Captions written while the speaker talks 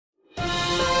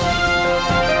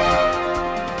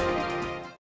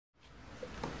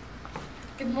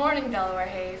morning, Delaware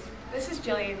Hayes. This is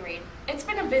Jillian Reed. It's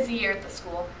been a busy year at the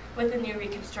school with the new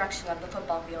reconstruction of the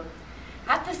football field.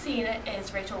 At the scene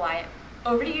is Rachel Wyatt.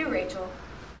 Over to you, Rachel.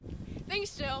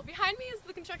 Thanks, Jill. Behind me is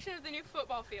the construction of the new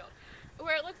football field,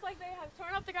 where it looks like they have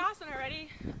torn up the grass and are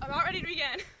about ready to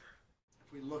begin.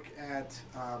 If we look at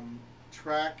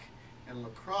track and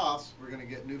lacrosse, we're going to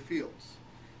get new fields.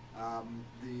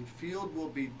 The field will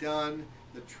be done.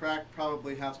 The track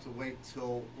probably has to wait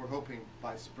till, we're hoping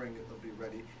by spring it'll be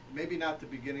ready. Maybe not the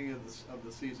beginning of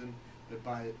the season, but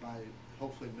by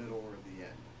hopefully middle or the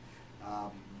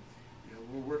end.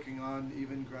 We're working on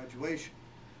even graduation.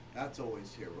 That's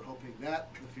always here. We're hoping that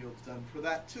the field's done for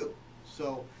that too.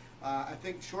 So I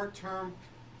think short term,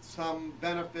 some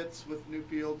benefits with new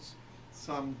fields,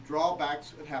 some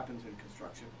drawbacks. It happens in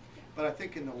construction. But I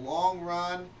think in the long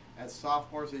run, as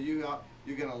sophomores, you're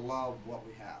going to love what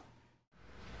we have.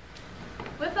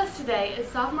 With us today is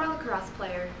sophomore lacrosse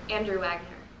player Andrew Wagner.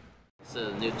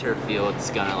 So the new turf field is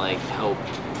gonna help.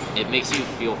 It makes you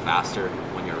feel faster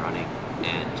when you're running,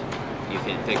 and you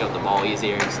can pick up the ball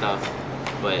easier and stuff.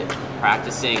 But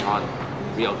practicing on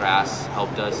real grass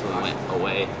helped us when we went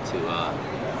away to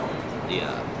the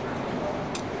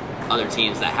other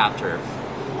teams that have turf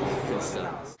and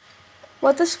stuff.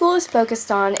 What the school is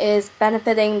focused on is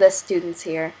benefiting the students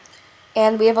here,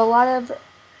 and we have a lot of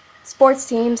sports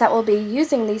teams that will be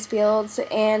using these fields,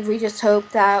 and we just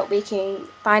hope that we can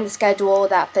find a schedule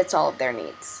that fits all of their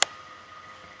needs.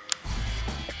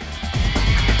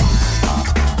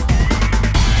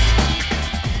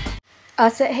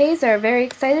 Us at Hayes are very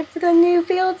excited for the new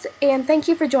fields, and thank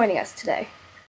you for joining us today.